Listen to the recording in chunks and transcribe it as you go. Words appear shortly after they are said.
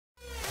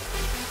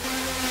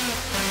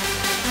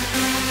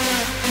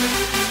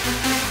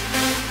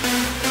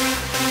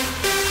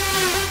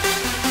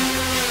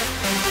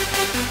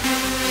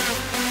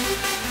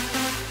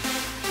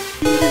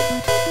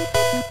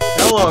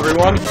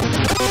everyone.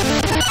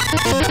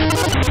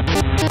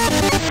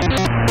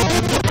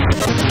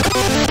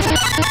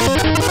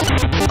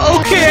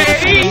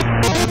 Okay!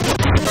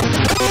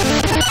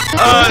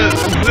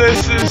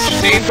 This is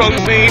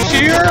Steampunk Maze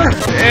here,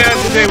 and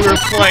today we're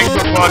playing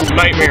Pokemon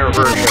Nightmare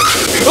version.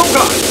 Oh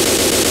god!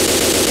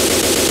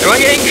 Am I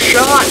getting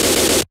shot?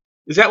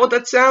 Is that what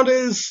that sound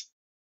is?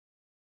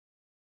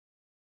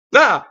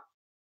 Ah!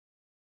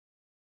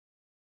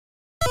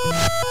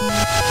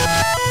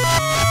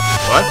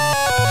 What?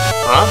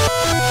 Huh?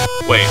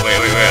 Wait, I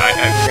think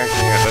I can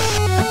hear this.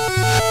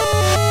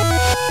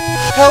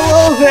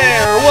 Hello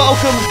there!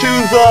 Welcome to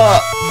the...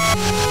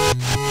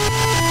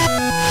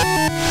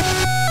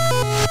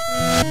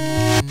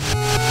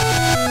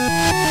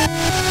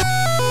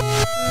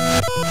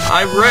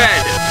 I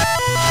read!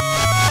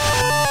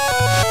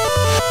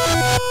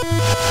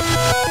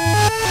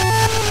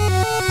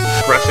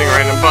 Pressing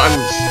random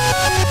buttons.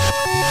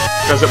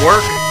 Does it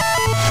work?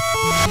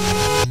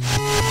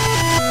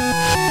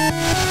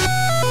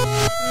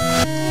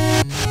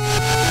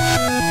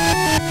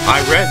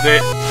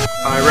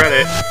 I read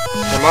it.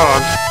 Come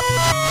on.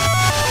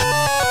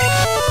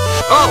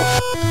 Oh!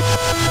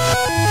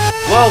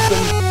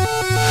 Welcome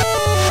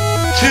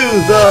to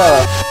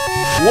the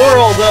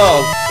world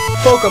of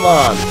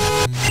Pokemon.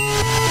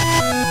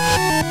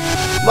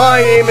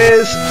 My name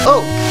is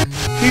Oak.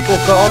 People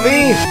call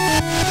me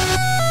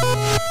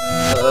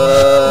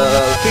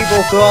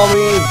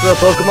the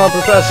Pokemon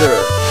Professor.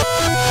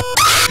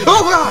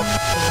 Oh god!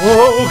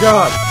 Oh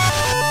god!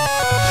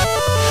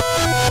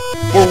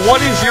 Or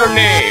what is your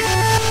name?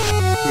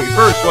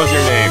 First, what's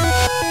your name?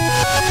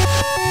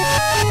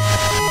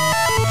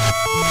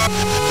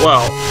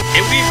 Well,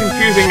 it would be a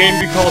confusing name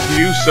to be called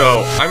you,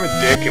 so I'm a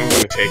dick and I'm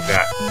gonna take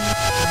that.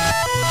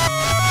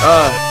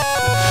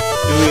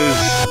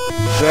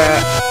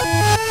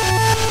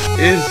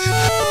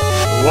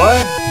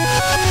 What?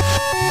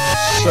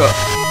 So,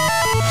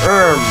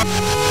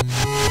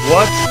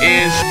 what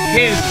is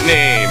his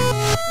name?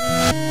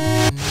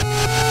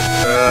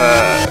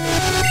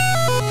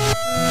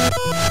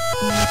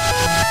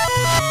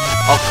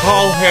 I'll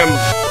call him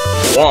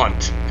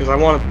Want, because I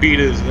want to beat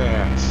his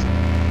ass.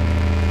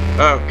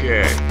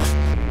 Okay.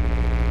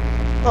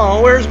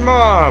 Oh, where's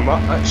Mom?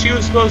 She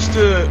was supposed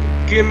to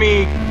give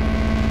me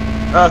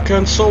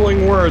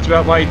consoling words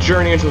about my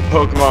journey into the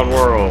Pokemon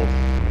world.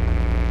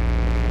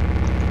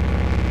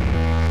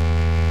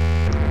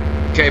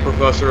 Okay,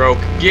 Professor Oak,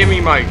 give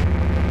me my...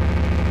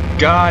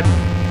 God...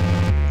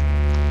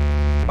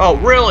 Oh,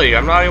 really?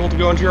 I'm not able to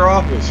go into your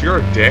office. You're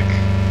a dick.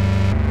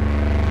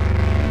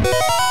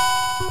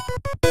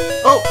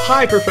 Oh,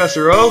 hi,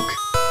 Professor Oak!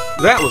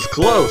 That was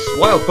close.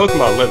 Wild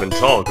Pokemon live in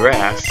tall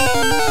grass.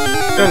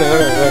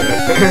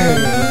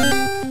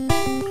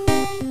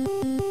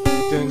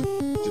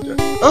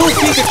 Oh,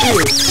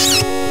 Pikachu!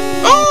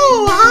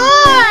 Oh,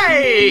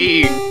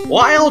 hi!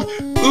 Wild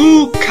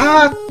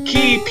Ukakapi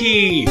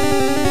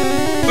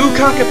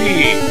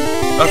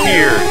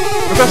appeared.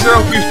 Professor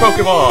Oak used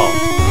Pokeball.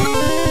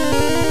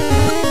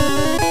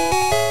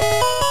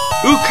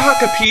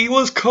 Ukakapi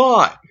was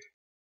caught.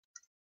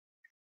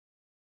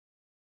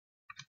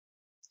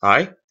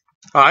 Hi.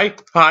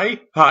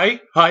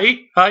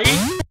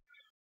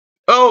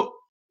 Oh,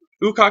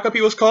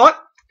 Ukakapi was caught?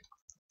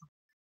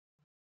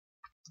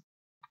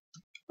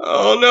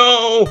 Oh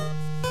no!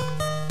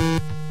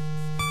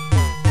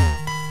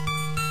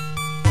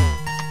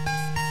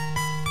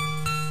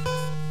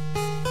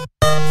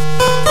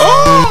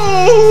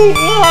 Oh,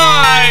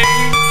 why?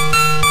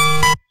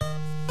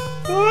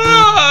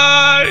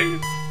 Why?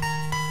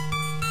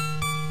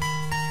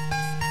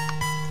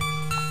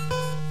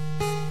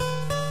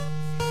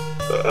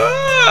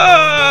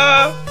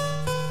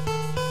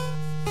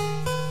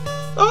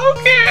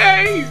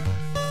 Okay!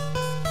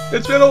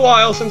 It's been a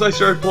while since I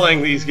started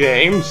playing these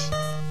games.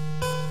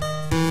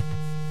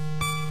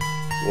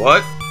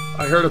 What?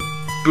 I heard a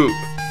boop.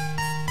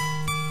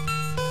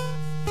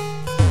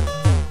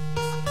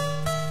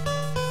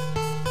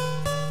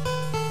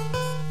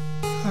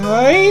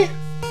 Hi?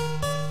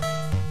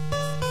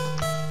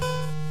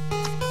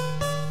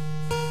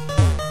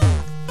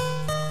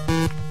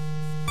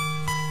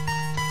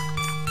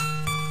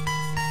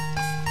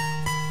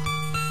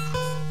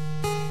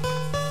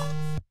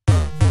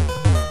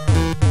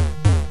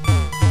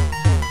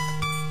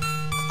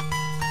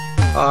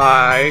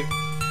 Hi.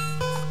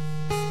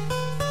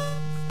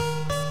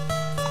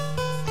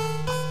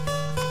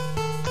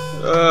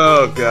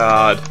 Oh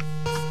god.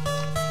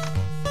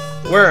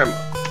 Where am I?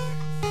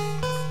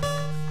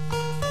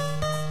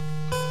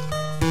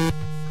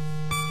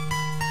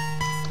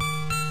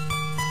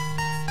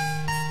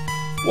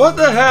 What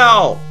the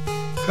hell?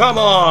 Come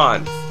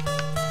on!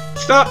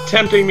 Stop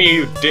tempting me,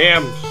 you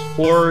damn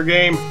horror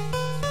game.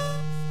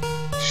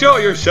 Show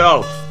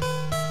yourself!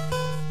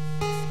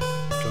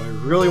 Do I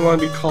really want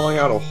to be calling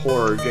out a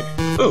horror game?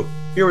 Oh,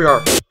 here we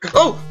are.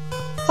 Oh!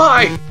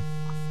 Hi!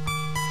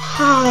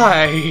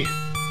 Hi!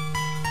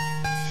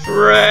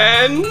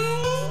 Friend?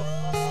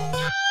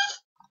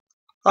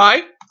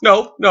 Hi?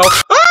 No, no.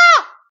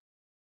 Ah!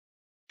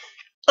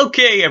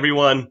 Okay,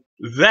 everyone,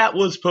 that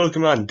was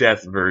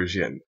Pokémon-Death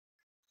version.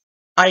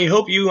 I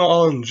hope you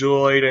all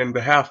enjoyed, and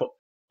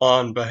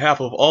on behalf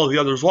of all the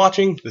others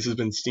watching, this has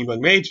been Steampunk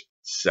Mage,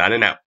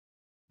 signing out.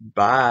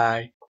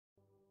 Bye.